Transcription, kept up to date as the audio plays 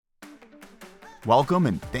Welcome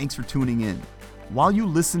and thanks for tuning in. While you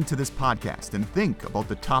listen to this podcast and think about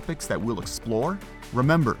the topics that we'll explore,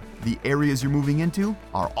 remember, the areas you're moving into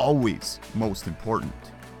are always most important.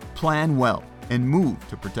 Plan well and move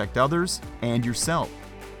to protect others and yourself.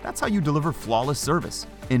 That's how you deliver flawless service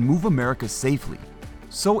and move America safely.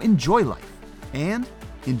 So enjoy life and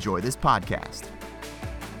enjoy this podcast.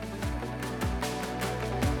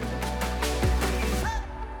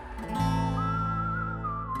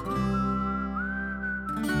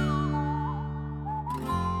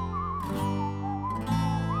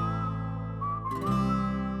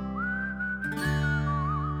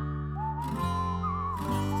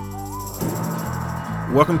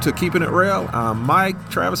 Welcome to Keeping It Real. I'm Mike.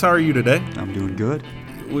 Travis, how are you today? I'm doing good.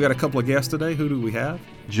 We got a couple of guests today. Who do we have?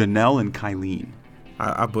 Janel and Kylene.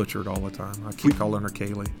 I butcher it all the time. I keep calling her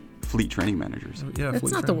Kaylee. Fleet training managers. Yeah,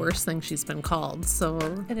 it's not the worst thing she's been called, so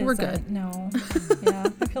we're good. No. Yeah.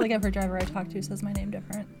 I feel like every driver I talk to says my name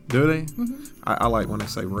different. Do they? Mm-hmm. I like when they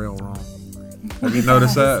say rail wrong. Have you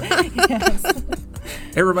noticed that? Yes.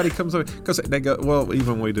 Everybody comes over because they go, well,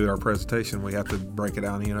 even when we do our presentation, we have to break it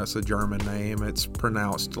down. You know, it's a German name. It's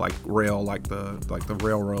pronounced like rail, like the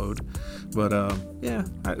railroad. But yeah,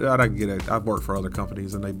 I get it. I've worked for other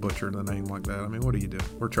companies and they butcher the name like that. I mean, what do you do?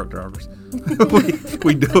 We're truck drivers.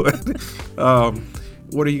 we do it.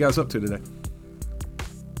 What are you guys up to today?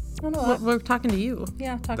 We're talking to you.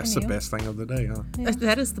 Yeah, talking That's to the you. best thing of the day, huh? Yeah.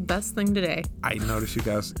 That is the best thing today. I noticed you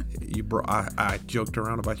guys. I joked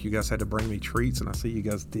around about you guys had to bring me treats, and I see you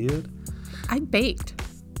guys did. I baked.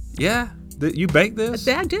 Yeah, you baked this?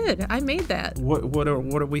 I did. I made that. What do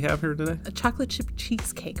we have here today? A chocolate chip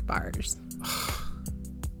cheesecake bars.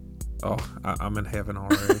 Oh, I'm in heaven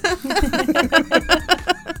already.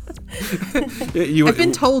 I've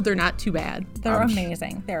been told they're not too bad. They're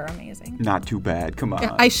amazing. They're amazing. Not too bad. Come on.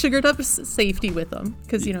 I sugared up safety with them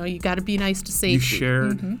because, you know, you got to be nice to safety. You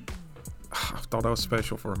shared? Mm-hmm. I thought I was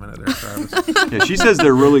special for a minute there, Travis. Yeah, she says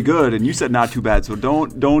they're really good, and you said not too bad, so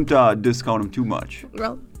don't discount them too much.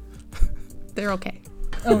 Well, they're okay.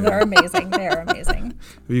 Oh, they're amazing. They're amazing.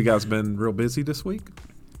 Have you guys been real busy this week?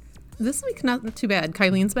 This week, not too bad.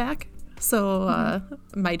 Kylene's back. So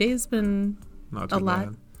my day's been Not too a lot.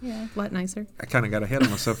 bad. Yeah. A lot nicer. I kind of got ahead of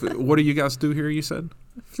myself. What do you guys do here, you said?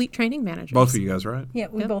 Fleet training managers. Both of you guys, right? Yeah,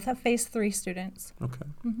 we Yep. both have phase 3 students. Okay,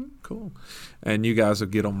 Mm-hmm. cool. And you guys will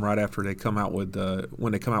get them right after they come out with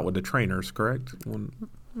when they come out with the trainers, correct?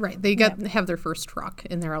 Right. They have their first truck,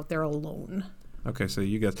 and they're out there alone. Okay, so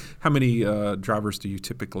you guys, how many drivers do you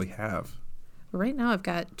typically have? Right now, I've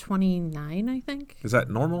got 29, I think. Is that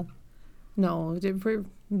normal? No, we're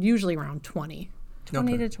usually around 20.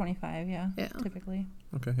 20 Okay. to 25, yeah, typically.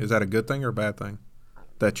 Okay, is that a good thing or a bad thing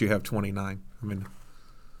that you have 29? I mean,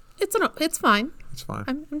 It's fine. it's fine.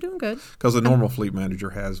 I'm doing good. Because the normal fleet manager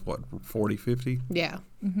has, 40, 50? Yeah.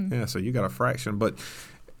 Mm-hmm. Yeah, so you got a fraction. But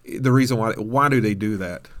the reason why do they do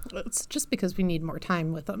that? It's just because we need more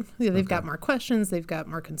time with them. They've got more questions. They've got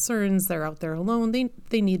more concerns. They're out there alone.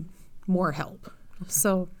 They need more help.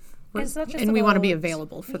 So, we want to be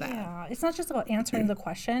available for that. Yeah, it's not just about answering the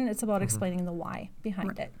question. It's about explaining the why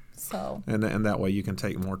behind it. So, And that way you can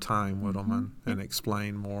take more time with them and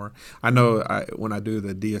explain more. I know when I do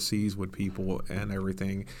the DSCs with people and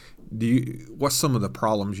everything, what's some of the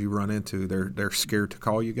problems you run into? They're scared to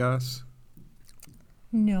call you guys?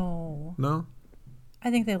 No. No?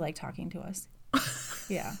 I think they like talking to us.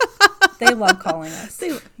 Yeah. They love calling us.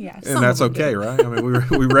 Yes. And that's okay, right? I mean,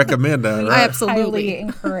 we recommend that, right? I absolutely highly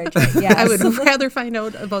encourage it. Yes. I would rather find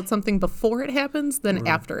out about something before it happens than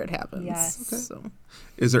after it happens. Yes. Okay. So,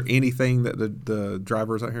 Is there anything that the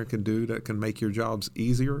drivers out here can do that can make your jobs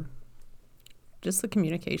easier? just the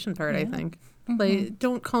communication part, I think. Like,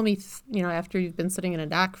 don't call me, after you've been sitting in a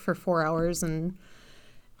dock for 4 hours and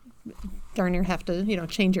darn near have to,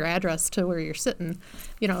 change your address to where you're sitting.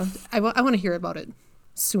 I want to hear about it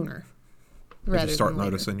sooner. If you start than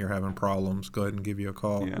later. noticing you're having problems, go ahead and give you a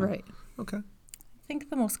call. Yeah. Right. Okay. I think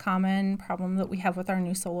the most common problem that we have with our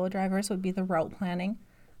new solo drivers would be the route planning.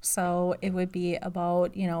 So it would be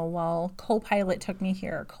about, well, co-pilot took me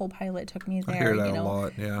here, co-pilot took me there. I hear that a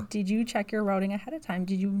lot, yeah. Did you check your routing ahead of time?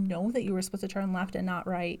 Did you know that you were supposed to turn left and not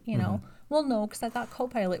right? Well, no, because I thought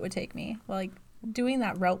co-pilot would take me. Well, like doing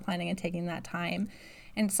that route planning and taking that time.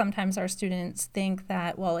 And sometimes our students think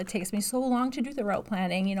that, well, it takes me so long to do the route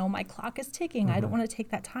planning. My clock is ticking. I don't want to take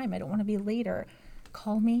that time. I don't want to be later.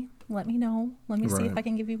 Call me. Let me know. Let me see if I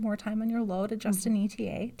can give you more time on your load. Adjust an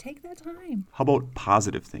ETA. Take that time. How about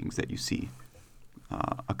positive things that you see?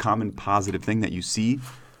 A common positive thing that you see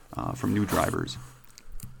from new drivers?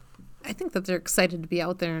 I think that they're excited to be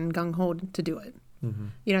out there and gung-ho to do it. Mm-hmm.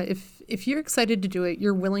 If you're excited to do it,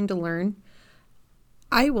 you're willing to learn,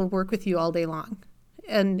 I will work with you all day long.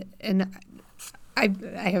 And I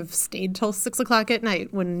have stayed till 6 o'clock at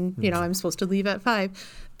night when, I'm supposed to leave at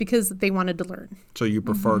 5 because they wanted to learn. So you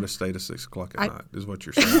prefer to stay to 6 o'clock at night, is what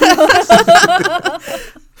you're saying?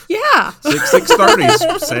 Yeah.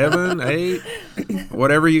 6:30, 7, 8,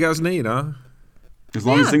 whatever you guys need, huh? As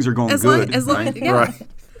long as things are going good. Right.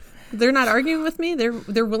 They're not arguing with me.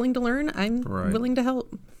 They're willing to learn. I'm willing to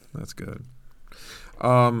help. That's good.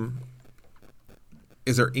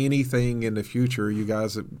 Is there anything in the future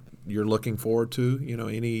you're looking forward to?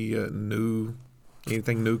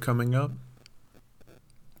 Anything new coming up?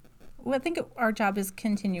 Well, I think our job is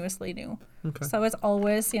continuously new. Okay. So it's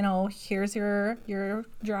always, here's your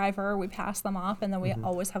driver. We pass them off, and then we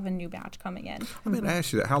always have a new batch coming in. I mean, I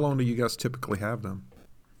ask you that. How long do you guys typically have them?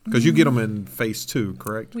 Because you get them in phase 2,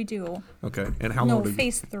 correct? We do. Okay. And how long do you?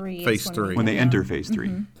 Phase 3. Phase 3. When they enter phase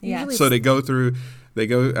 3. Yes. So they go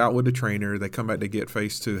out with the trainer, they come back to get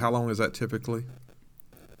phase 2. How long is that typically?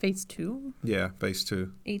 Phase 2? Yeah, phase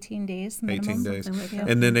 2. 18 days. 18 days. Like that.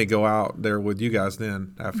 And then they go out there with you guys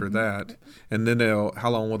then after that. And then how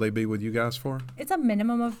long will they be with you guys for? It's a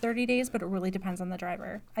minimum of 30 days, but it really depends on the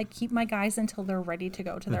driver. I keep my guys until they're ready to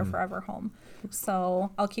go to their forever home. So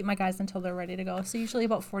I'll keep my guys until they're ready to go. So usually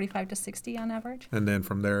about 45 to 60 on average. And then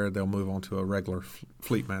from there, they'll move on to a regular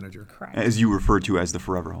fleet manager. Correct. As you refer to as the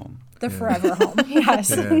forever home. The forever home, yes.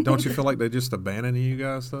 Yeah. Don't you feel like they're just abandoning you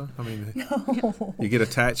guys, though? I mean, you get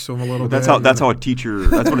attached to them a little bit. That's what a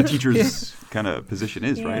teacher's kind of position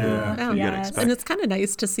is, right? Yeah. So you gotta expect. And it's kind of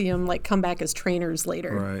nice to see them come back as trainers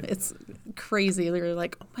later. Right. It's crazy. They're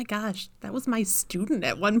like, oh my gosh, that was my student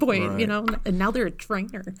at one point, Right. and now they're a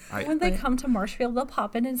trainer. When they come to Marshfield, they'll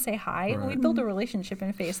pop in and say hi. Right. We build a relationship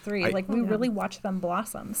in phase 3. We really watch them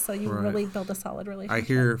blossom. So you Right. really build a solid relationship. I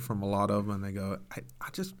hear from a lot of them, and they go, I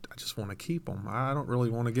just want to keep them. I don't really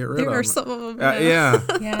want to get rid of There them. are some of them. Yeah.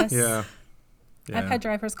 Yes. Yeah. I've had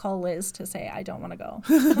drivers call Liz to say, I don't want to go.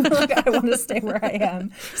 I want to stay where I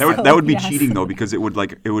am. That would be yes. cheating though, because it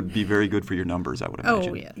would be very good for your numbers, I would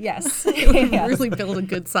imagine. Oh, yeah. Yes. Yes. Really build a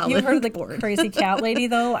good solid You heard of the board. crazy cat lady,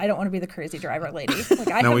 though? I don't want to be the crazy driver lady. I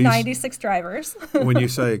Now, have when you 96 drivers. When you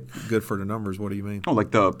say good for the numbers, what do you mean? Oh,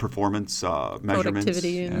 like the performance measurements. Productivity.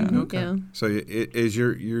 Yeah. And, Okay. So is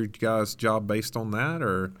your guys' job based on that,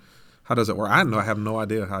 or how does it work? I have no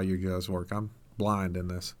idea how you guys work. I'm blind in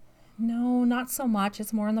this. No, not so much.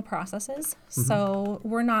 It's more in the processes. So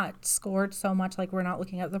we're not scored so much, we're not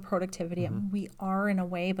looking at the productivity. We are in a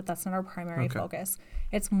way, but that's not our primary focus.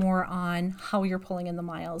 It's more on how you're pulling in the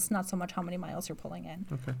miles, not so much how many miles you're pulling in.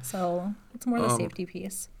 Okay. So it's more the safety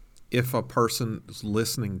piece. If a person is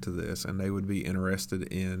listening to this and they would be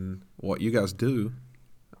interested in what you guys do,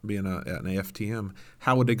 being an FTM,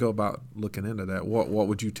 how would they go about looking into that? What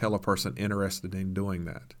would you tell a person interested in doing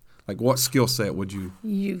that? Like, what skill set would you?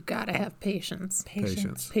 You've got to have patience.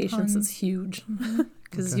 Patience. Patience is huge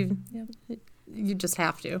because you just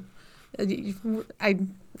have to. I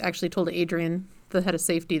actually told Adrian, the head of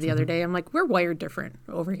safety, the other day, I'm like, we're wired different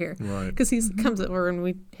over here. Right. Because he comes over and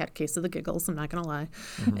we had a case of the giggles, I'm not going to lie.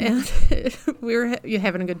 And we were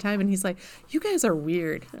having a good time and he's like, you guys are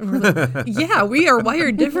weird. And we're like, yeah, we are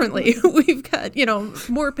wired differently. We've got,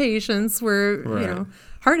 more patience. We're,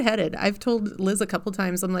 hard-headed. I've told Liz a couple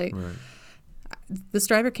times, I'm like, this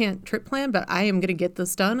driver can't trip plan, but I am going to get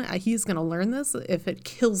this done. He's going to learn this if it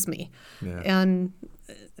kills me. Yeah. And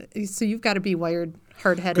so you've got to be wired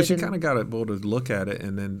hard-headed. Because you kind of got to be able to look at it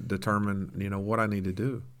and then determine, what I need to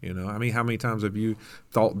do. I mean, how many times have you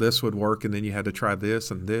thought this would work and then you had to try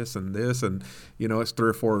this and this and this and, it's 3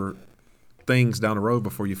 or 4 things down the road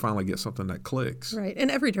before you finally get something that clicks. Right.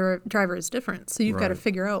 And every driver is different. So you've got to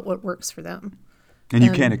figure out what works for them. And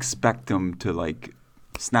you can't expect them to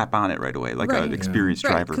snap on it right away, like an experienced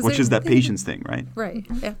driver, which is that patience thing, right? Right,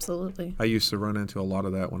 absolutely. I used to run into a lot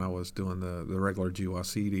of that when I was doing the regular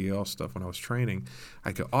GYC DL stuff when I was training.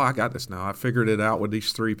 I go, I got this now. I figured it out with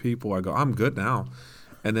these 3 people. I go, I'm good now.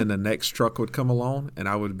 And then the next truck would come along, and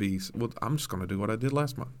I would be, I'm just going to do what I did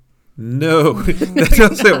last month. No, that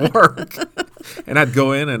doesn't work. And I'd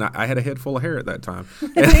go in, and I had a head full of hair at that time.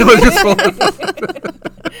 And it was just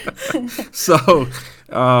so,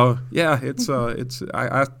 it's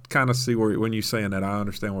I kind of see when you're saying that, I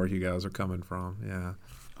understand where you guys are coming from. Yeah.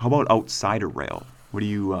 How about outside of rail? What do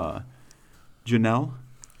you, Janel?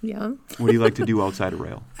 Yeah. What do you like to do outside of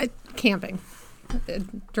rail? Camping.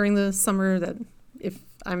 During the summer, that if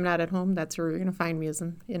I'm not at home, that's where you're going to find me, is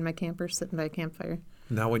in my camper, sitting by a campfire.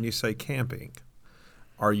 Now, when you say camping,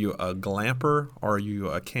 Are you a glamper or are you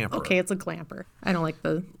a camper? Okay, it's a glamper. I don't like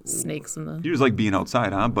the snakes and the. You just like being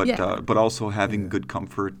outside, huh? But Yeah. but also having good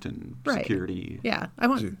comfort and Right. security. Yeah, I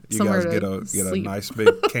want You somewhere guys to get a sleep. nice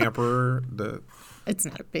big camper. It's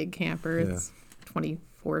not a big camper. It's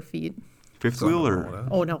 24 feet. Fifth wheel or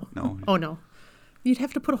Oh no. No. Oh no. You'd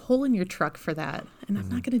have to put a hole in your truck for that, and I'm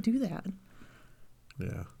Mm-hmm. not going to do that.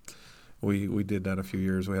 Yeah. We did that a few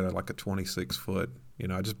years. We had like a 26-foot,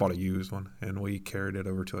 I just bought a used one, and we carried it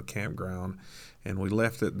over to a campground, and we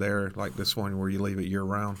left it there like this one where you leave it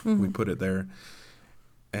year-round. We put it there,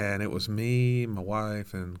 and it was me, my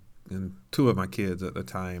wife, and two of my kids at the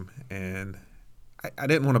time, and I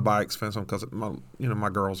didn't want to buy expensive because my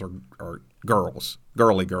girls are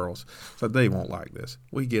girly girls, so they won't like this.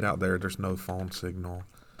 We get out there's no phone signal,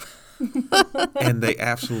 and they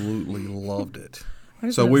absolutely loved it.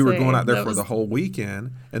 So we were going out there for the whole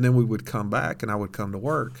weekend, and then we would come back, and I would come to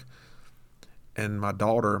work. And my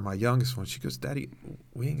daughter, my youngest one, she goes, "Daddy,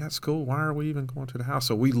 we ain't got school. Why are we even going to the house?"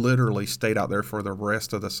 So we literally stayed out there for the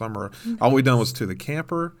rest of the summer. All we done was to the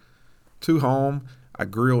camper, to home. I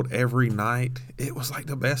grilled every night. It was like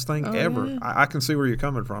the best thing ever. Yeah. I can see where you're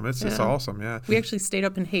coming from. It's awesome, yeah. We actually stayed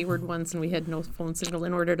up in Hayward once, and we had no phone signal.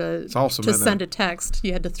 In order to awesome, to isn't send it? a text,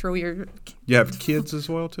 you had to throw your. You have kids as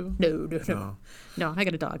well, too? No, I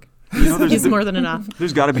got a dog. there's- He's more than enough.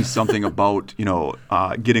 There's got to be something about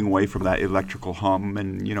getting away from that electrical hum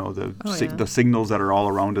and the signals that are all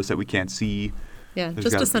around us that we can't see. Yeah, There's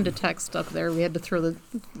just gotta to send be. a text up there, we had to throw the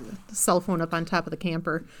cell phone up on top of the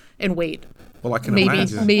camper and wait. Well, I can Maybe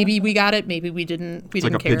imagine. maybe we got it, maybe we didn't. We It's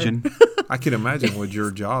like didn't a care. pigeon. I can imagine with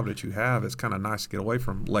your job that you have, it's kind of nice to get away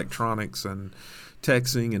from electronics and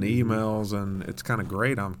texting and emails, and it's kind of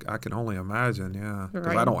great. I can only imagine, yeah, because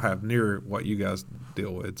I Right. don't have near what you guys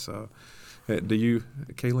deal with. So, do you,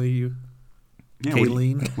 Kaylee? Yeah,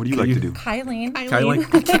 Kylene? What do you like to do? Kylene.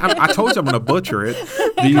 Kylene? I told you I'm going to butcher it.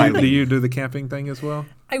 Do you do the camping thing as well?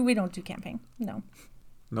 We don't do camping. No.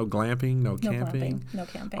 No glamping, no No camping. glamping. No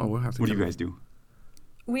camping. Oh, we'll have to. What do you get- guys do?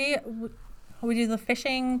 We do the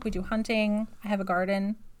fishing. We do hunting. I have a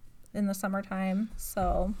garden in the summertime.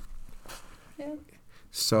 So, yeah.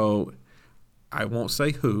 So, I won't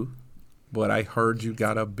say who, but I heard you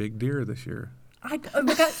got a big deer this year. I got,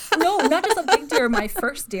 no, not just a big deer. My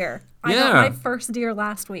first deer. I got Yeah. my first deer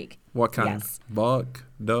last week. What kind? Yes. Buck,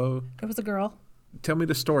 doe? It was a girl. Tell me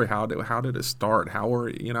the story. How did it start? I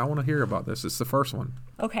want to hear about this. It's the first one.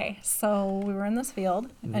 Okay, so we were in this field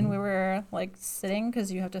Mm-hmm. and we were like sitting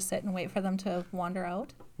because you have to sit and wait for them to wander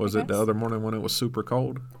out. Was I it the guess. other morning when it was super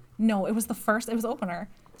cold? No, it was it was opener.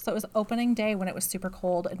 So it was opening day when it was super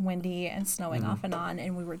cold and windy and snowing Mm-hmm. off and on,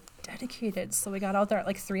 and we were dedicated. So we got out there at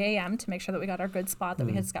like 3 a.m. to make sure that we got our good spot that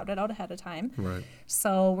we had scouted out ahead of time. Right.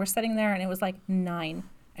 So we're sitting there and it was like 9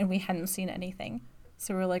 and we hadn't seen anything.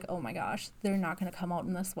 So we were like, oh my gosh, they're not going to come out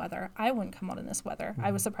in this weather. I wouldn't come out in this weather.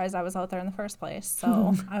 I was surprised I was out there in the first place.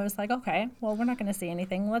 So I was like, okay, well, we're not going to see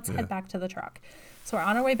anything. Let's head back to the truck. So we're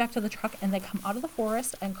on our way back to the truck and they come out of the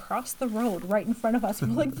forest and cross the road right in front of us. We're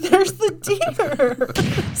like, there's the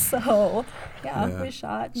deer. So Yeah. we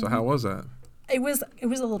shot. So how was that? It was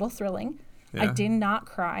a little thrilling. I Yeah. did not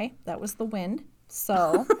cry. That was the wind.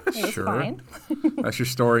 So it was Sure. fine. That's your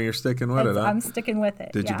story. And you're sticking with it. Huh? I'm sticking with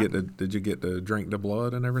it. Did yeah. you get to drink the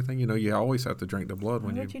blood and everything? You always have to drink the blood Why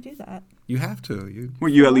when would you do that? you have to.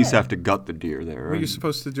 Well, you at least What? have to gut the deer there. Were you and-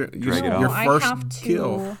 supposed to drink Drag it out. your I first have to.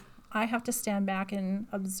 kill? I have to stand back and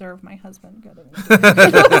observe my husband get it.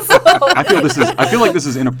 I feel like this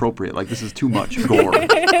is inappropriate. Like this is too much gore.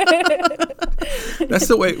 That's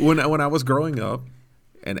the way when I was growing up,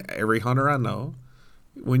 and every hunter I know,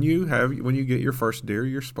 when you get your first deer,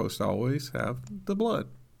 you're supposed to always have the blood.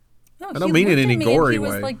 No, I don't he mean it looked in at any me and gory he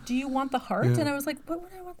was way. like, "Do you want the heart?" Yeah. And I was like, "What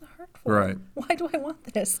would I want the heart for? Right. Why do I want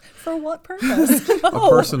this? For what purpose?" A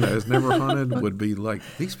person that has never hunted would be like,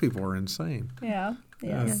 these people are insane. Yeah.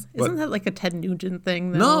 Yes. But- Isn't that like a Ted Nugent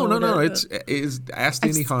thing? No. though, It's ask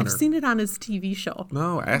any hunter. I've seen it on his TV show.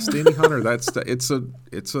 No, ask any hunter.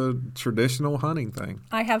 It's a traditional hunting thing.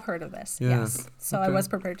 I have heard of this. Yeah. Yes. So I Okay. was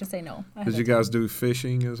prepared to say no. Did you guys do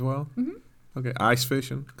fishing as well? Mm-hmm. Okay, ice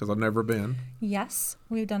fishing because I've never been. Yes,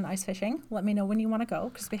 we've done ice fishing. Let me know when you want to go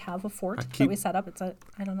because we have a fort that we set up. It's I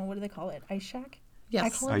don't know, what do they call it? Ice shack? Yes. I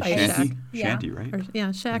call it Ice the ice shanty, shack. Yeah. shanty, right? Or,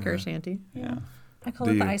 yeah, shack or shanty. Yeah. I call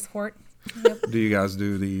Do it the you- ice fort. Yep. Do you guys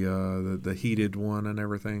do the heated one and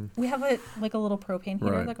everything? We have a little propane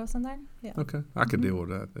heater Right. that goes in there. Yeah. Okay, I could deal with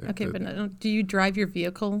that. Okay, but do you drive your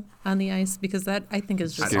vehicle on the ice? Because that, I think,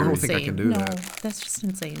 is just I don't insane. think I can do No. that. That's just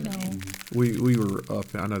insane. No. to me. We were up.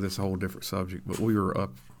 I know this is a whole different subject, but we were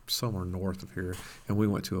up somewhere north of here, and we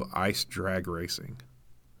went to ice drag racing.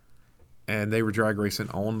 and they were drag racing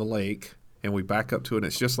on the lake. And we back up to it, and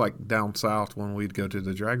it's just like down south when we'd go to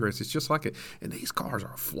the drag race. It's just like it. And these cars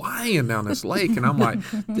are flying down this lake, and I'm like,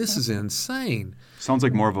 this is insane. Sounds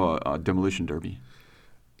like more of a demolition derby.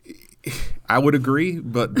 I would agree,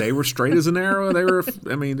 but they were straight as an arrow.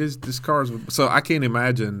 These cars. So I can't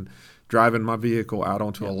imagine driving my vehicle out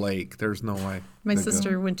onto a lake. There's no way. My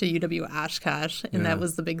sister went to UW Oshkosh, and that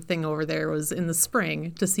was the big thing over there was in the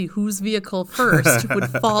spring to see whose vehicle first would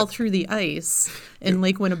fall through the ice in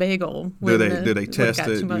Lake Winnebago. Do they test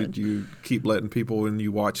it? You keep letting people and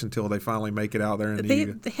you watch until they finally make it out there? And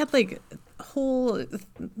they had like whole,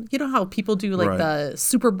 you know how people do like the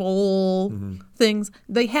Super Bowl things?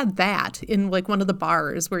 They had that in like one of the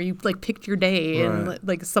bars where you like picked your day and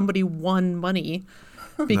like somebody won money.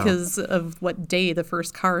 Because of what day the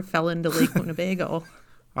first car fell into Lake Winnebago.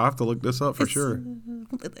 I'll have to look this up for sure.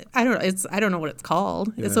 I don't know what it's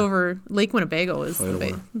called. Yeah. It's over Lake Winnebago is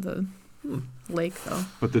the lake though.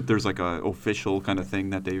 But there's like a official kind of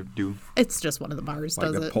thing that they do. It's just one of the bars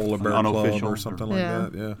like does a it. Polar Bear Club or something like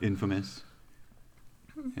that. Yeah. Infamous.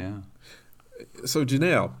 Yeah. So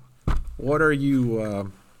Janel, what are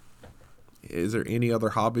you? Is there any other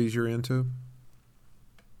hobbies you're into?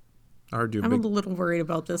 I'm a little worried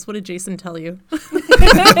about this. What did Jason tell you?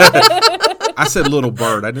 I said little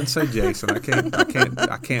bird. I didn't say Jason. I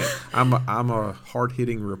can't. I'm a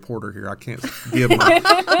hard-hitting reporter here. I can't give my. You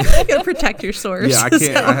gotta protect your source. Yeah, I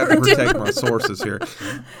can't. I have to protect my sources here.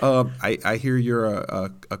 I hear you're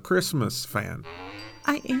a Christmas fan.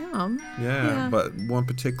 I am. Yeah, but one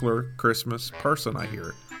particular Christmas person I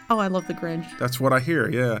hear. Oh, I love the Grinch. That's what I hear.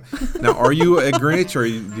 Yeah. Now, are you a Grinch or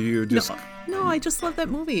do you just? No, I just love that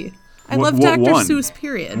movie. I love Dr. Seuss.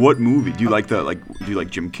 Period. Oh, What movie do you like? Do you like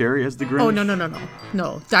Jim Carrey as the Grinch? Oh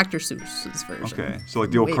no, Dr. Seuss's version. Okay, so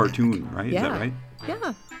like the old cartoon, right? Yeah. Is that right?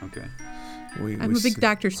 Yeah. Okay. I'm a big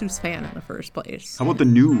Dr. Seuss fan in the first place. How about the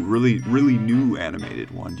new, really new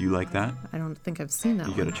animated one? Do you like that? I don't think I've seen that.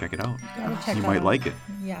 You got to check it out. You might like it.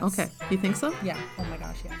 Yes. Okay. You think so? Yeah. Oh my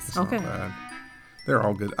gosh, yes. It's not bad. They're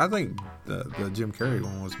all good. I think the Jim Carrey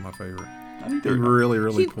one was my favorite. I think they're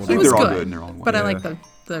really pulled He it. was they're all good good in their own way. But I like the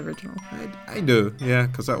original. I do, yeah,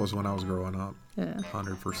 because that was when I was growing up. Yeah.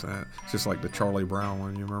 100%. It's just like the Charlie Brown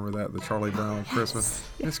one. You remember that? The Charlie Brown Christmas?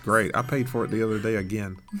 Yes. It's great. I paid for it the other day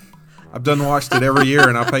again. I've done watched it every year,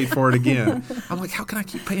 and I paid for it again. I'm like, how can I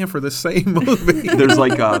keep paying for this same movie? There's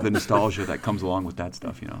like the nostalgia that comes along with that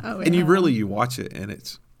stuff, you know. Oh, yeah. And you watch it, and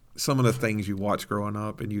it's some of the things you watch growing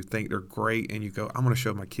up, and you think they're great, and you go, I'm going to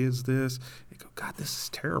show my kids this. And you go, God, this is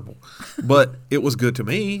terrible. But it was good to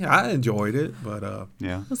me. I enjoyed it, but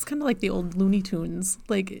yeah. It was kind of like the old Looney Tunes.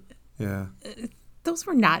 Like, yeah. Those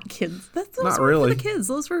were not kids. Those not were really for the kids.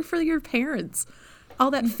 Those were for your parents. All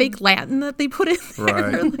that fake Latin that they put in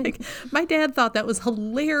there. Right. Like, my dad thought that was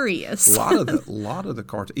hilarious. A lot of the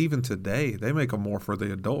cartoons, even today, they make them more for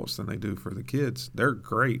the adults than they do for the kids. They're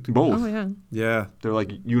great. Both. Oh, yeah. Yeah. They're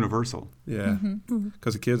like universal. Yeah.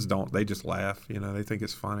 Because the kids don't. They just laugh. You know, they think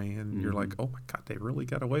it's funny. And you're like, oh, my God, they really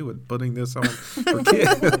got away with putting this on for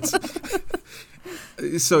kids.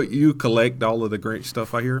 So you collect all of the Grinch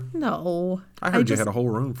stuff, I hear? No. I heard you had a whole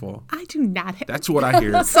room full. I do not have. That's what I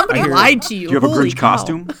hear. Somebody lied to you. Do you have a Holy Grinch cow.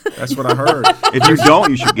 costume? That's what I heard. If you don't,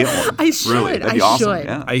 you should get one. I should. Really, that'd be I awesome. should.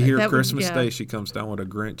 Yeah. I hear That would- Christmas yeah. Day she comes down with a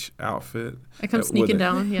Grinch outfit. I come with sneaking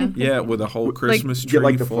down, yeah. Yeah, with a whole Christmas tree Get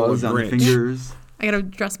like the full of fuzz on the Grinch. fingers. I got to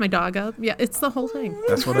dress my dog up. Yeah, it's the whole thing.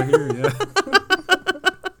 That's what I hear, yeah.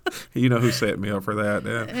 You know who set me up for that.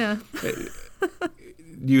 Yeah. Yeah.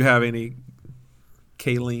 Do you have any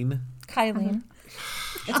Kylene? Kylene.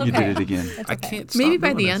 It's okay. You did it again. It's I okay. can't stop Maybe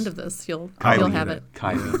by doing the this. end of this, you'll Kylene. have it.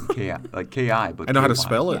 Kylene. K-I, like K-I, but I know how to K-Y.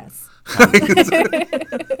 spell it. Yes.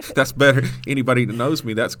 That's better. Anybody that knows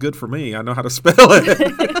me, that's good for me. I know how to spell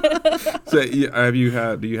it. So,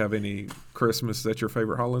 do you have any Christmas that's your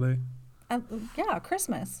favorite holiday? Yeah,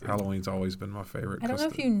 Christmas. Halloween's always been my favorite. I don't know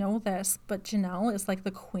if you know this, but Janelle is like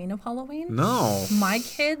the queen of Halloween. No. My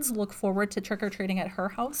kids look forward to trick-or-treating at her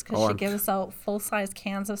house because she gives out full-size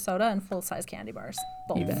cans of soda and full-size candy bars.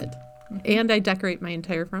 Both. You bet. And I decorate my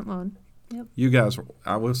entire front lawn. You guys,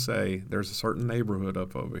 I will say there's a certain neighborhood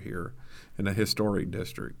up over here in a historic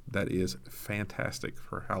district that is fantastic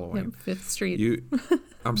for Halloween. Yep, 5th Street.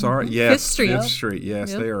 I'm sorry? Yes. 5th Street. 5th Street.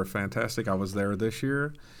 Yes, Yep. they are fantastic. I was there this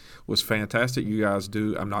year. Was fantastic. You guys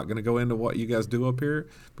do. I'm not going to go into what you guys do up here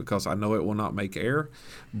because I know it will not make air.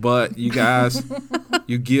 But you guys,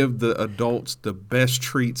 you give the adults the best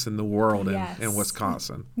treats in the world in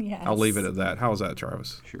Wisconsin. Yes. I'll leave it at that. How's that,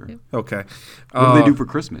 Travis? Sure. Yep. Okay. What do they do for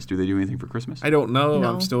Christmas? Do they do anything for Christmas? I don't know.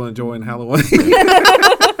 No. I'm still enjoying Halloween.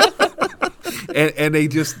 And they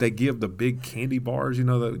give the big candy bars,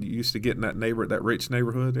 that you used to get in that rich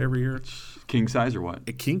neighborhood every year. King size or what?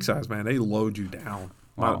 King size, man. They load you down.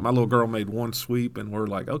 Wow. My little girl made one sweep, and we're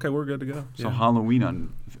like, okay, we're good to go. So Halloween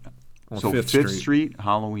on Fifth Street,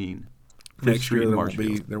 Halloween. Next year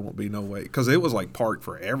there won't be no way, because it was like parked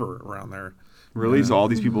forever around there. Really? Yeah. So all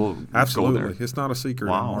these people Absolutely. go there? It's not a secret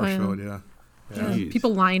in Wow. Marshfield, yeah.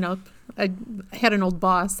 People line up. I had an old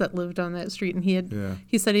boss that lived on that street, and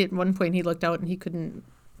he said at one point he looked out and he couldn't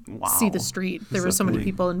see the street. There were so many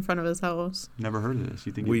people in front of his house. Never heard of this.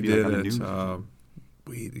 You think we it'd be did like on the it?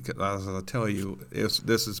 news? As I tell you,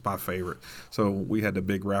 this is my favorite. So we had the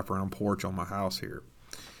big wraparound porch on my house here,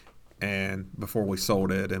 and before we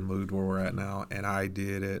sold it and moved where we're at now, and I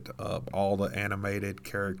did it up, all the animated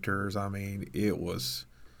characters. I mean, it was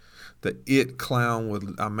the It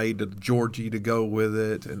clown. I made the Georgie to go with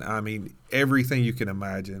it, and I mean everything you can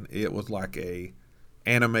imagine. It was like a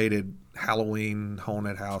animated Halloween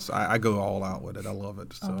haunted house. I go all out with it. I love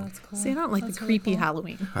it. So. Oh, that's cool. See, I don't like the creepy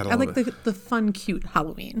Halloween. I like the fun, cute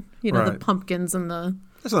Halloween. The Right. pumpkins and the...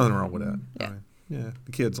 There's nothing wrong with that. Yeah. I mean, yeah,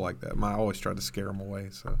 the kids like that. I always tried to scare them away,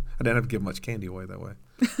 so I didn't have to give much candy away that way.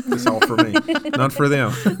 It's all for me, none for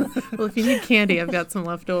them. Well, if you need candy, I've got some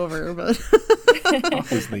left over, but...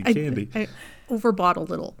 Always need candy. I overbought a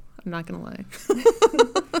little. I'm not going to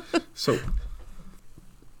lie. So,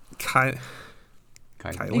 Kylene.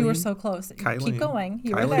 You were so close. Kylene. Keep going.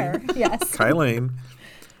 You were Kylene. there. Yes. Kylene,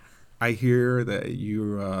 I hear that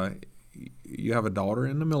you have a daughter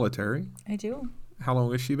in the military. I do. How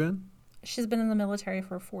long has she been? She's been in the military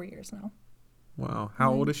for 4 years now. Wow.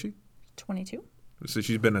 How old is she? 22. So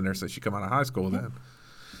she's been in there since she came out of high school then.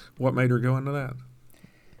 What made her go into that?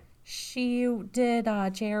 She did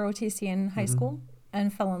JROTC in high school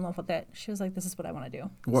and fell in love with it. She was like, this is what I want to do.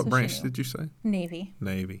 What So branch she knew. did you say? Navy.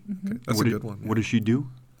 Navy. Okay. That's a good one. What does she do?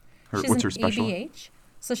 She's What's an her special? ABH.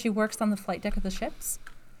 So she works on the flight deck of the ships.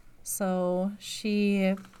 So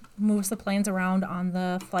she moves the planes around on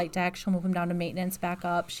the flight deck. She'll move them down to maintenance, back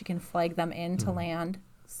up. She can flag them in to land.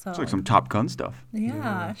 So It's like some Top Gun stuff.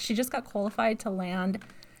 yeah, she just got qualified to land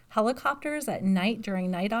helicopters at night during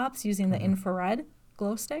night ops using the infrared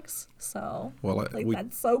glow sticks. So Well,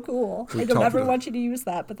 that's so cool. I we don't talked ever about- want you to use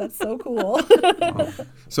that, but that's so cool.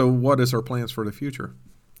 So what is her plans for the future?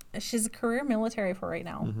 She's a career military for right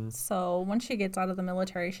now. So once she gets out of the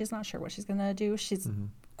military, she's not sure what she's going to do. She's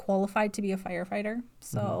qualified to be a firefighter.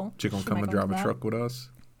 So She gonna she come might and go drive into a that. truck with us?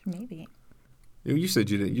 Maybe. You said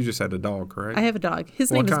you just had a dog, correct? I have a dog. His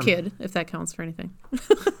What name is kind? Kid, if that counts for anything.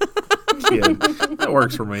 Kid. That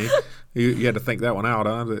works for me. You had to think that one out,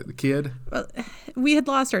 huh? The kid? Well, we had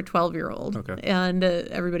lost our 12-year-old. Okay. And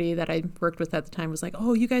everybody that I worked with at the time was like,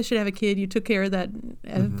 oh, you guys should have a kid. You took care of that.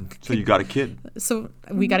 So you got a kid. So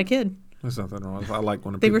we got a kid. There's nothing wrong. I like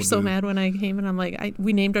when They people were so do. mad when I came, and I'm like,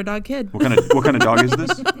 we named our dog Kid. What kind of dog is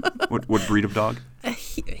this? What breed of dog?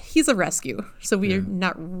 He's a rescue, so we're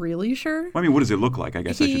not really sure. Well, I mean, what does it look like? I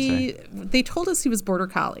guess I should say. They told us he was Border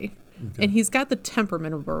Collie, and he's got the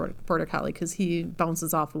temperament of Border Collie because he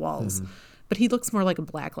bounces off walls, but he looks more like a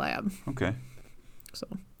black lab. Okay. So,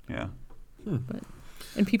 Yeah.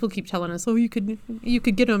 and people keep telling us, oh, you could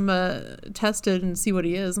get him tested and see what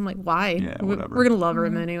he is. I'm like, why? Yeah, whatever. We're gonna love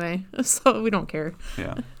him anyway, so we don't care.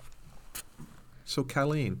 Yeah. So,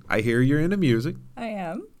 Kylene, I hear you're into music. I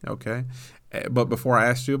am. Okay. But before I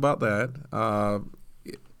asked you about that,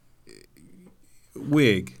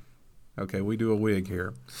 wig. Okay, we do a wig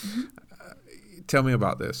here. Tell me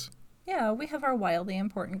about this. Yeah, we have our wildly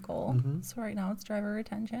important goal. So right now it's driver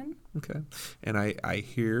retention. Okay. And I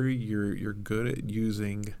hear you're good at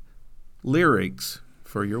using lyrics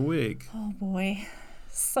for your wig. Oh boy.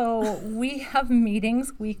 So we have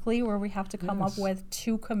meetings weekly where we have to come up Yes. with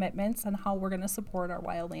 2 commitments on how we're going to support our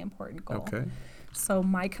wildly important goal. Okay. So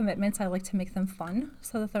my commitments, I like to make them fun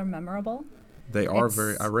so that they're memorable. They are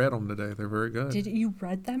It's- I read them today. They're very good. Did you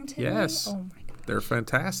read them today? Yes. Oh my god. They're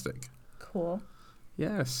fantastic. Cool.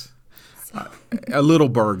 Yes. So, A little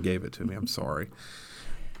bird gave it to me. I'm sorry.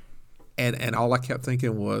 And all I kept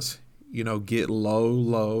thinking was, get low,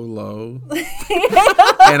 low, low.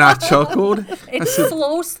 And I chuckled. it's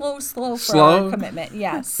slow for Slow? our commitment.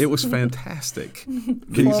 Yes. It was fantastic.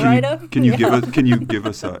 Florida? Can you give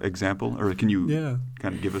us an example, or can you Yeah.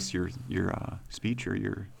 kind of give us your speech or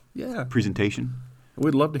your Yeah. presentation?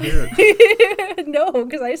 We'd love to hear it. No,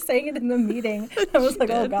 because I sang it in the meeting. I was like,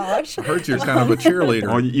 oh gosh. I heard you're kind of a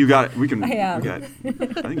cheerleader. Oh, you got it. We can. I am. We got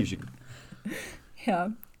it. I think you should. Yeah.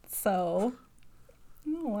 So,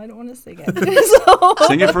 no, I don't want to sing it. So,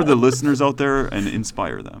 Sing it for the listeners out there and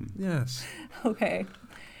inspire them. Yes. okay.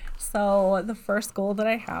 So the first goal that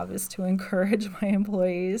I have is to encourage my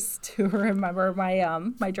employees to remember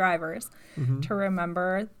my drivers to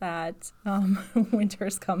remember that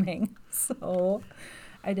winter's coming. So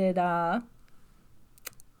I did. How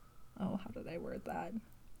did I word that?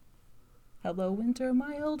 Hello, winter,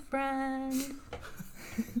 my old friend.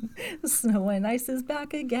 Snow and ice is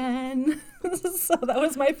back again. So that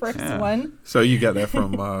was my first one. So you got that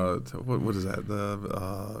from what is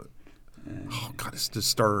that? It's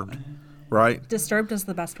Disturbed, right? Disturbed is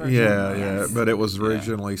the best version. Yeah. But it was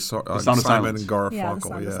originally Sound of Simon Silence. and Garfunkel. Yeah, the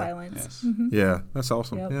Sound of Silence. Yes. Yeah, that's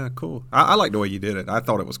awesome. Yep. Yeah, cool. I like the way you did it. I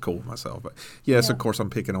thought it was cool myself. But yes, of course,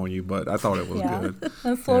 I'm picking on you, but I thought it was good.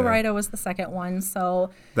 And Flo Rida was the second one.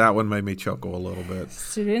 So That one made me chuckle a little bit.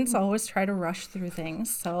 students always try to rush through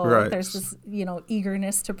things. So Right. there's this,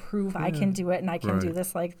 eagerness to prove I can do it and I can do Right.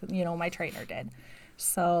 this like, my trainer did.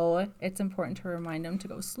 So it's important to remind them to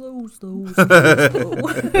go slow.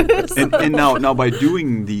 And now by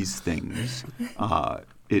doing these things,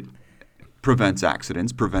 it prevents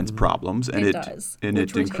accidents, prevents problems, and It does, and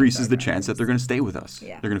which it retains increases our the chance that drivers. they're going to stay with us.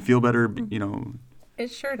 Yeah. They're going to feel better, It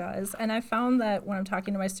sure does. And I found that when I'm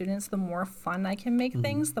talking to my students, the more fun I can make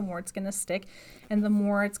things, the more it's going to stick, and the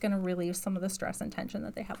more it's going to relieve some of the stress and tension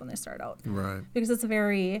that they have when they start out. Right. Because it's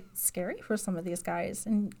very scary for some of these guys.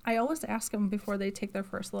 And I always ask them before they take their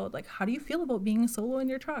first load, like, how do you feel about being solo in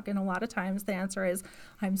your truck? And a lot of times the answer is,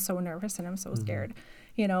 I'm so nervous and I'm so scared.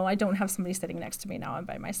 I don't have somebody sitting next to me now. I'm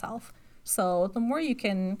by myself. So the more you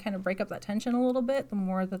can kind of break up that tension a little bit, the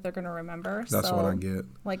more that they're going to remember. That's so, what I get.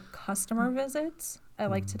 Like customer visits, I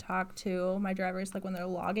like to talk to my drivers, like when they're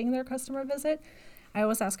logging their customer visit, I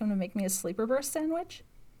always ask them to make me a sleeper burst sandwich.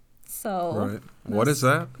 So Right. What is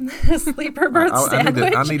that? sleeper burst I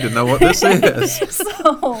sandwich. need to know what this is.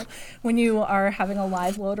 So when you are having a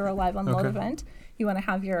live load or a live unload Okay. event, you want to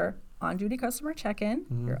have your on-duty customer check-in,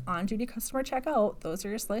 your on-duty customer check-out. Those are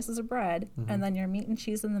your slices of bread. And then your meat and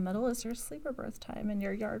cheese in the middle is your sleeper berth time and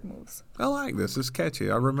your yard moves. I like this. It's catchy.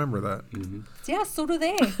 I remember that. Yeah, so do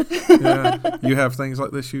they. Yeah. You have things like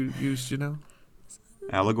this you use,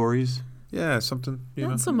 allegories. Yeah, something,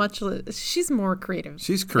 Not so much. She's more creative.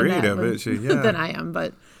 She's in that creative, than- isn't she? Yeah. than I am,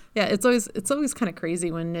 but yeah, it's always kind of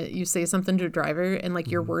crazy when you say something to a driver and like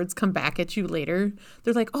your words come back at you later.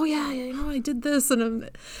 They're like, "Oh yeah, I did this," and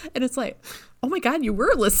it's like, "Oh my God, you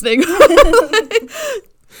were listening."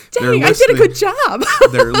 Dang, I did a good job.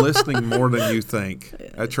 They're listening more than you think.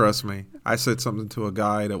 Trust me. I said something to a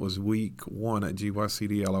guy that was week 1 at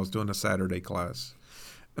GYCDL. I was doing a Saturday class.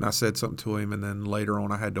 And I said something to him, and then later on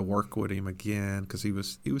I had to work with him again because he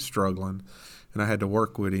was struggling. And I had to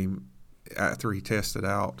work with him after he tested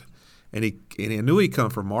out. And I knew he'd come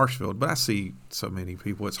from Marshfield, but I see so many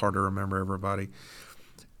people, it's hard to remember everybody.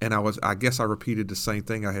 And I guess I repeated the same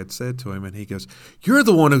thing I had said to him, and he goes, "You're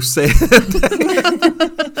the one who said."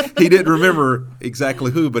 He didn't remember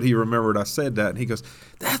exactly who, but he remembered I said that, and he goes,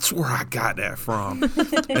 "That's where I got that from."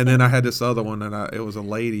 And then I had this other one, and it was a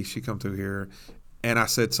lady. She come through here, and I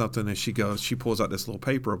said something, and she pulls out this little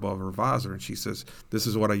paper above her visor, and she says, "This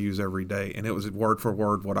is what I use every day." And it was word for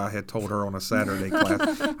word what I had told her on a Saturday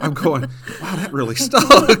class. I'm going, wow, that really stuck.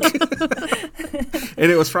 And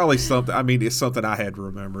it was probably something, it's something I had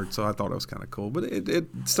remembered, so I thought it was kind of cool. But it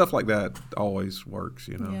stuff like that always works,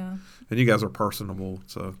 Yeah. And you guys are personable,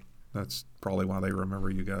 so that's probably why they remember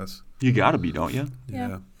you guys. You got to be, don't you?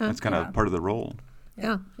 Yeah. That's kind of part of the role.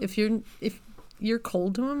 Yeah, if you're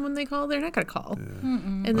cold to them when they call, they're not going to call.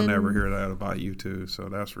 And I'll then, never hear that about you two, so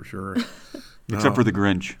that's for sure. Except for the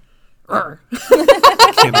Grinch. Arr.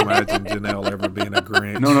 I can't imagine Janelle ever being a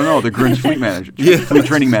Grinch. No, the Grinch fleet manager. Fleet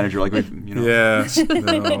training manager. Like, Yeah.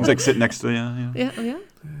 No. He's like sitting next to you. Yeah.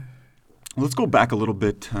 Let's go back a little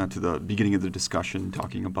bit to the beginning of the discussion,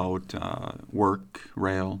 talking about work,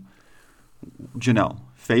 rail. Janelle,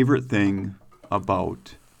 favorite thing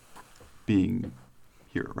about being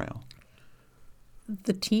here at rail?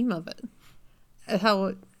 The team of it.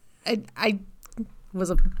 How I was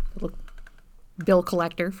a little bill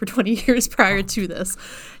collector for 20 years prior to this,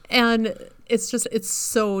 and it's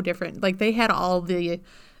so different. Like they had all the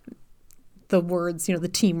words, the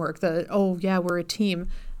teamwork, we're a team.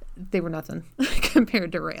 They were nothing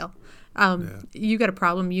compared to rail. You got a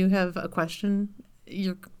problem, you have a question,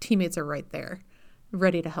 your teammates are right there,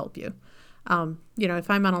 ready to help you. If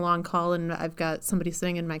I'm on a long call and I've got somebody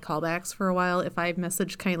sitting in my callbacks for a while, if I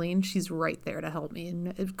message Kylene, she's right there to help me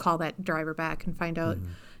and call that driver back and find out,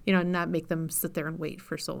 and not make them sit there and wait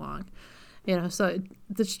for so long. So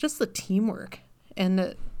it's just the teamwork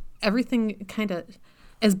and everything kind of,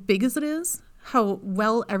 as big as it is, how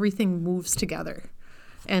well everything moves together.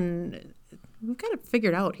 And we've got it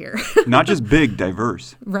figured out here. Not just big,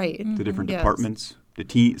 diverse. Right. The different Yes. departments,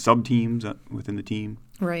 the sub-teams within the team.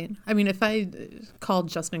 Right. I mean, if I called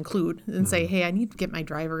Just Include and say, hey, I need to get my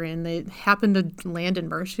driver in, they happen to land in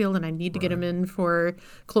Marshfield and I need to get him in for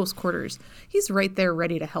close quarters, he's right there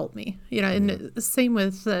ready to help me. You know, and same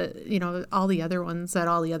with, you know, all the other ones at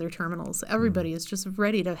all the other terminals. Everybody is just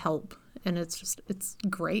ready to help. And it's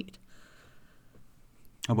great.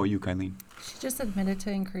 How about you, Kylene? She just admitted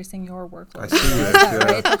to increasing your workload. I see Is that,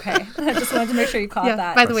 that right? Okay. I just wanted to make sure you caught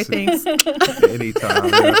that. By the way, thanks.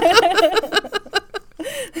 Anytime.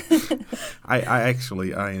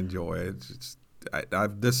 I enjoy it.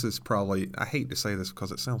 This is probably, I hate to say this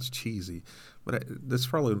because it sounds cheesy, but this is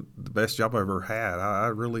probably the best job I've ever had.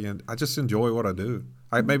 I just enjoy what I do.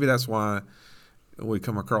 Maybe that's why we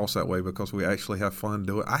come across that way, because we actually have fun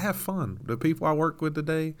doing it. I have fun. The people I work with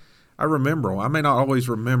today, I remember them. I may not always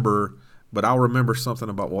remember, but I'll remember something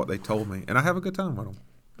about what they told me, and I have a good time with them.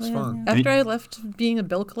 It's fun. After I left being a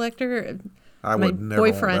bill collector, I my would never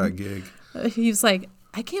want boyfriend, that gig. He was like,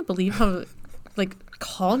 I can't believe how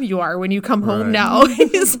calm you are when you come home Right. now.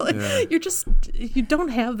 He's like, Yeah. you don't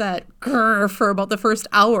have that grr for about the first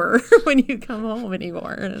hour when you come home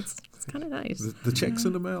anymore. And it's kind of nice. The check's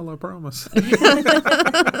in the mail, I promise.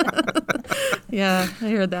 Yeah, I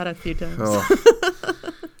heard that a few times. Oh.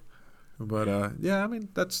 But yeah, I mean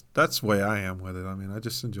that's the way I am with it. I mean, I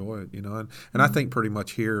just enjoy it, you know, and I think pretty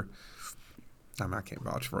much here. I mean, I can't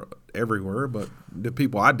vouch for it everywhere, but the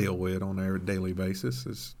people I deal with on a daily basis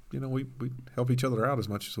is, you know, we help each other out as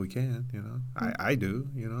much as we can. You know, I do,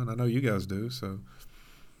 you know, and I know you guys do. So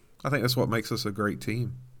I think that's what makes us a great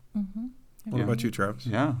team. Mm-hmm. What about you, Travis?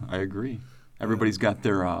 Yeah, I agree. Everybody's got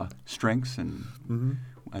their strengths, and Mm-hmm.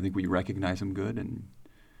 I think we recognize them good and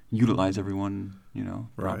utilize everyone, you know,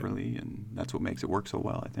 Right. properly, and that's what makes it work so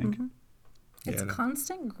well, I think. It's Yeah.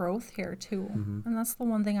 constant growth here too, Mhm. and that's the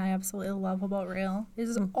one thing I absolutely love about rail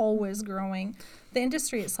is always growing. The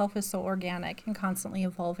industry itself is so organic and constantly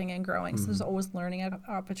evolving and growing, so there's always learning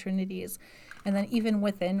opportunities. And then even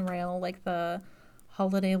within rail, like the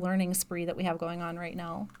holiday learning spree that we have going on right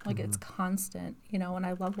now, like it's constant, you know. And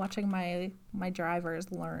I love watching my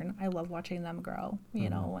drivers learn. I love watching them grow, you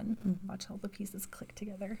know, and watch all the pieces click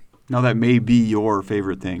together. Now, that may be your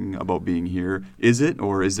favorite thing about being here. Is it,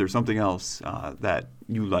 or is there something else that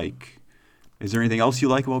you like? Is there anything else you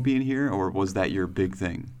like about being here, or was that your big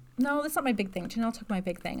thing? No, that's not my big thing. Janel took my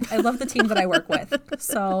big thing. I love the team that I work with.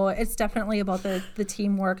 So it's definitely about the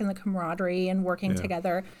teamwork and the camaraderie and working Yeah.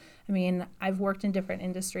 together. I mean, I've worked in different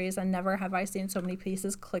industries and never have I seen so many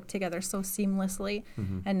pieces click together so seamlessly.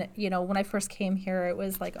 And, you know, when I first came here, it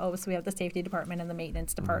was like, oh, so we have the safety department and the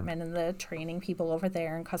maintenance department and the training people over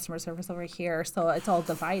there and customer service over here. So it's all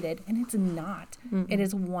divided. And it's not. It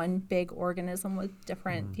is one big organism with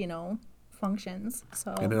different, you know, functions.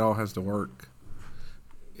 So And it all has to work.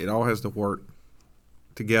 It all has to work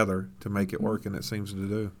together to make it work, and it seems to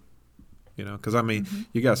do. You know, because I mean,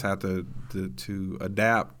 you guys have to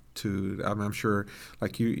adapt to. I mean, I'm sure,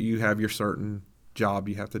 like you have your certain job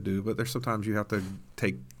you have to do, but there's sometimes you have to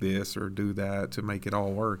take this or do that to make it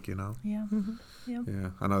all work. You know. yeah. Yep. Yeah,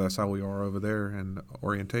 I know that's how we are over there in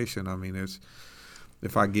orientation. I mean, if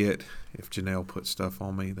Janelle puts stuff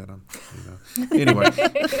on me that I'm, you know, anyway,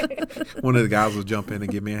 one of the guys will jump in and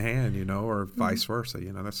give me a hand, you know, or vice versa.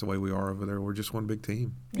 You know, that's the way we are over there. We're just one big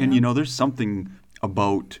team. And, you know, there's something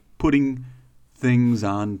about putting things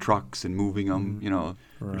on trucks and moving them, you know,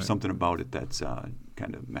 Right. there's something about it that's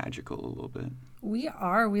kind of magical a little bit. We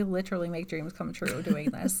literally make dreams come true doing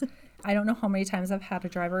this. I don't know how many times I've had a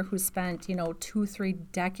driver who spent, you know, 2-3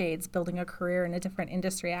 decades building a career in a different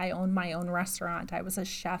industry. I own my own restaurant. I was a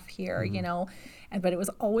chef here, you know, but it was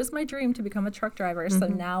always my dream to become a truck driver. So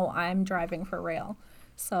now I'm driving for rail.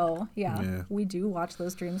 So yeah, we do watch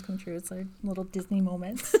those dreams come true. It's like little Disney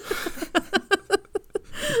moments.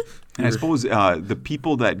 And I suppose the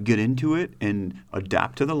people that get into it and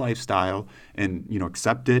adapt to the lifestyle and, you know,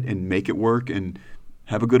 accept it and make it work and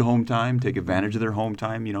have a good home time, take advantage of their home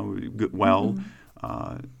time, you know,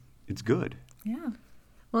 it's good. Yeah.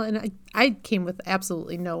 Well, and I came with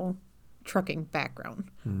absolutely no trucking background.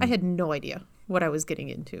 I had no idea what I was getting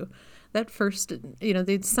into. That first, you know,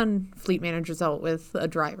 they'd send fleet managers out with a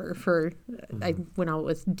driver for, I went out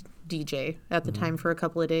with DJ at the time for a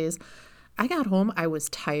couple of days. I got home, I was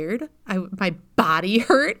tired. My body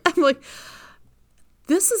hurt. I'm like,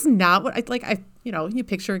 this is not what you know, you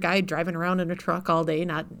picture a guy driving around in a truck all day,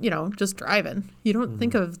 not, you know, just driving. You don't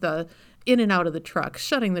think of the in and out of the truck,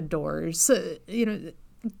 shutting the doors, you know,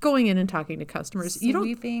 going in and talking to customers. You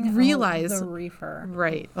Sweeping don't out realize the reefer.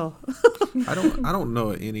 Right. Oh. I don't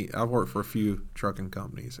know any. I've worked for a few trucking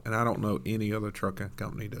companies, and I don't know any other trucking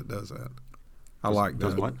company that does that. I like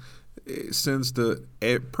does that. what? It sends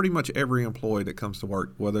pretty much every employee that comes to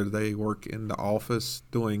work, whether they work in the office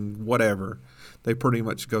doing whatever, they pretty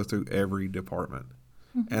much go through every department.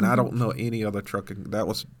 And I don't know any other trucking. That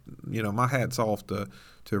was, my hat's off to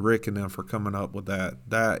Rick and them for coming up with that.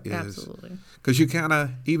 That is Absolutely. because you kind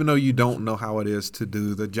of, even though you don't know how it is to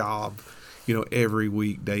do the job, every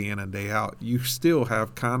week, day in and day out, you still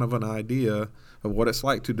have kind of an idea of what it's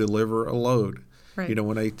like to deliver a load. Right.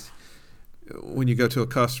 When you go to a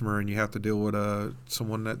customer and you have to deal with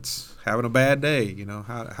someone that's having a bad day,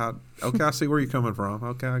 how okay, I see where you're coming from.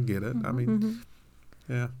 Okay, I get it. I mean,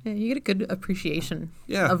 yeah, you get a good appreciation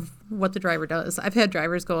Yeah. of what the driver does. I've had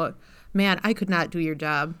drivers go, "Man, I could not do your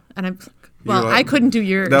job," and I'm, You're well, like- I couldn't do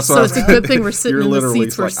yours, That's so what it's a good thing we're sitting You're in the literally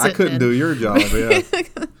seats we're like, sitting I couldn't in. do your job. Yeah,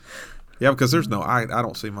 yeah, because there's I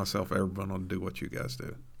don't see myself ever being able to do what you guys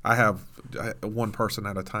do. I have one person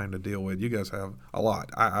at a time to deal with. You guys have a lot.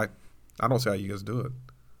 I don't see how you guys do it.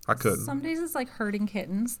 I couldn't. Some days it's like herding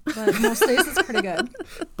kittens, but most days it's pretty good.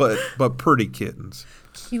 But pretty kittens.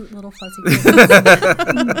 Cute little fuzzy kittens.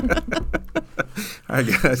 I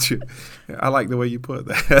got you. I like the way you put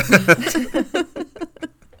that.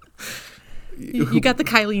 You got the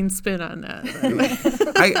Kylene spin on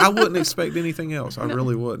that. I wouldn't expect anything else. I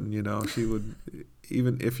really wouldn't. She would,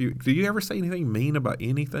 even if you. Do you ever say anything mean about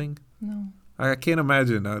anything? No. I can't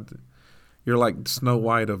imagine. You're like Snow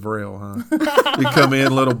White of Rail, huh? You come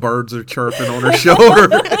in, little birds are chirping on her shoulder,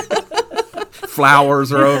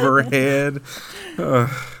 flowers are overhead.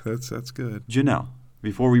 That's good. Janel,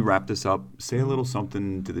 before we wrap this up, say a little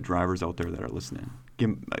something to the drivers out there that are listening.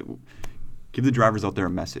 Give the drivers out there a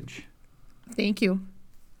message. Thank you.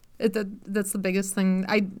 That's the biggest thing.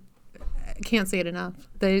 I can't say it enough.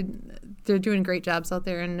 They're doing great jobs out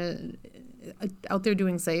there and out there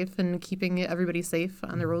doing safe and keeping everybody safe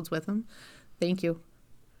on the roads with them. Thank you.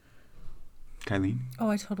 Kylene? Oh,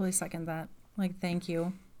 I totally second that. Thank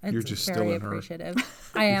you. It's You're just very stealing her. appreciative.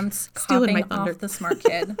 I am Stealing my copying thunder. off the smart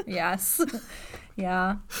kid. Yes.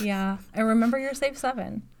 Yeah. And remember your safe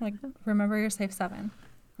 7. Remember your safe 7.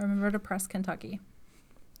 Remember to press Kentucky.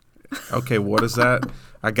 Okay, what is that?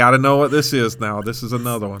 I got to know what this is now. This is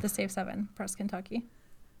another one. The safe 7. Press Kentucky.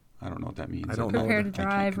 I don't know what that means. I don't know. Prepare to I can't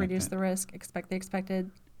drive, connect reduce that. the risk, expect the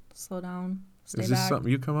expected, slow down, stay Is this back,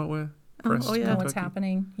 something you come up with? Press oh, yeah. know what's Kentucky?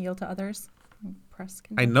 happening, yield to others, press I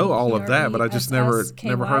Kentucky. know all of that, but I just never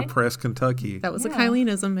P-R-E-S-S-K-Y. heard Press Kentucky. That was a Yeah.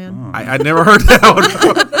 Kyleneism, man. Oh. I never heard that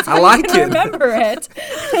one. I like I it. remember it.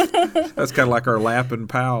 That's kind of like our lap and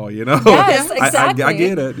pal, Yes, exactly. I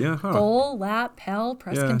get it. Yeah. Huh. Goal, lap, pal,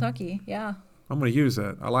 press Yeah. Kentucky. Yeah, I'm going to use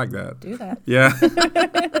that. I like that. do that. Yeah.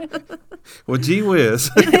 Well, gee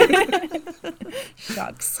whiz.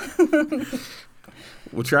 Shucks.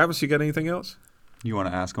 Well, Travis, you got anything else? You want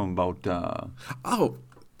to ask them about... Oh,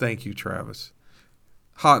 thank you, Travis.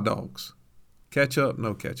 Hot dogs. Ketchup,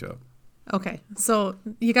 no ketchup. Okay, so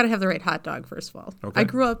you got to have the right hot dog, first of all. Okay. I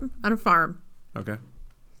grew up on a farm. Okay.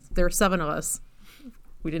 There were 7 of us.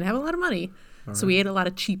 We didn't have a lot of money, so we ate a lot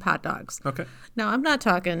of cheap hot dogs. Okay. Now, I'm not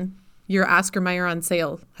talking your Oscar Mayer on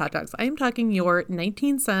sale hot dogs. I am talking your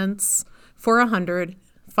 19 cents for 100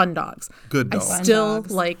 fun dogs. Good I dogs. Fun still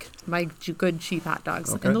dogs. like my good cheap hot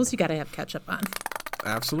dogs, Okay. and those you got to have ketchup on.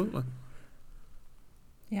 Absolutely.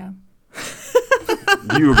 Yeah.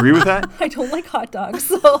 Do you agree with that? I don't like hot dogs,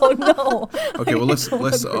 so no. Okay, well, let's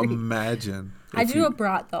agree. imagine. I if do you- a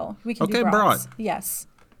brat, though. We can Okay, do brats. brat. Yes.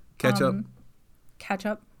 ketchup.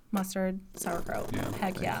 Ketchup, mustard, sauerkraut. Yeah,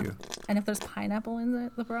 Heck thank yeah. you. And if there's pineapple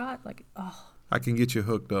in the brat, I can get you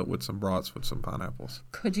hooked up with some brats with some pineapples.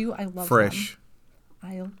 could you? I love Fresh.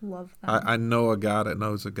 them. I love them. I know a guy that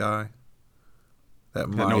knows a guy that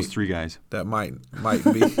That knows 3 guys. that might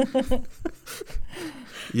be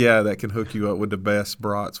yeah, that can hook you up with the best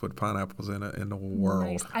brats with pineapples in it in the world.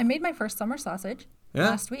 Nice. I made my first summer sausage Yeah?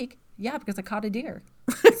 last week. Yeah, because I caught a deer.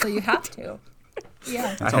 So you have to.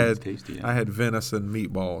 Yeah. That I sounds had tasty. Yeah. I had venison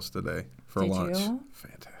meatballs today for Did lunch. you?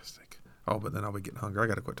 Fantastic. Oh, but then I'll be getting hungry. I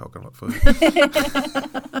got to quit talking about food.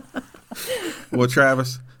 Well,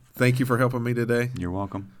 Travis, thank you for helping me today. You're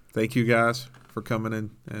welcome. Thank you guys for coming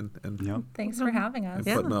in and Yep. Thanks for having us.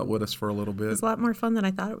 Yeah. putting up with us for a little It bit. was a lot more fun than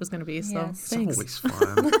I thought it was going to be, so Yes. It's thanks. always fun.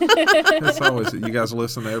 It's always you guys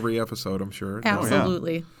listen to every episode, I'm sure.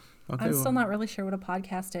 Absolutely. Okay, I'm well, still not really sure what a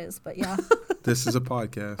podcast is, but yeah. this is a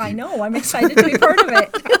podcast. I know. I'm excited to be part of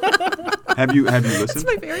it. Have you It's listened?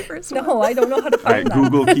 my very first one. No, I don't know how to All right, find that.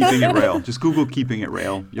 Google Keeping It Rail. Just Google Keeping It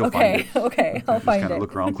Rail. You'll find Okay, it. okay. I'll Just find kind it. of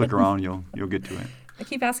look around, click around. You'll get to it. I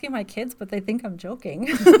keep asking my kids, but they think I'm joking.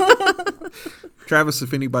 Travis,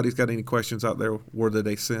 if anybody's got any questions out there, where do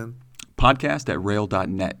they send?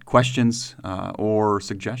 Podcast@rail.net. Questions or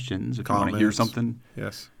suggestions if you want to hear Comments. something.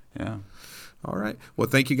 Yes. Yeah. All right. Well,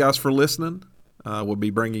 thank you guys for listening. We'll be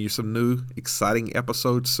bringing you some new, exciting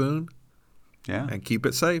episodes soon. Yeah. And keep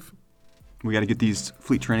it safe. We got to get these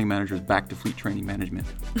fleet training managers back to fleet training management.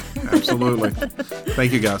 Absolutely.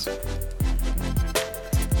 Thank you, guys.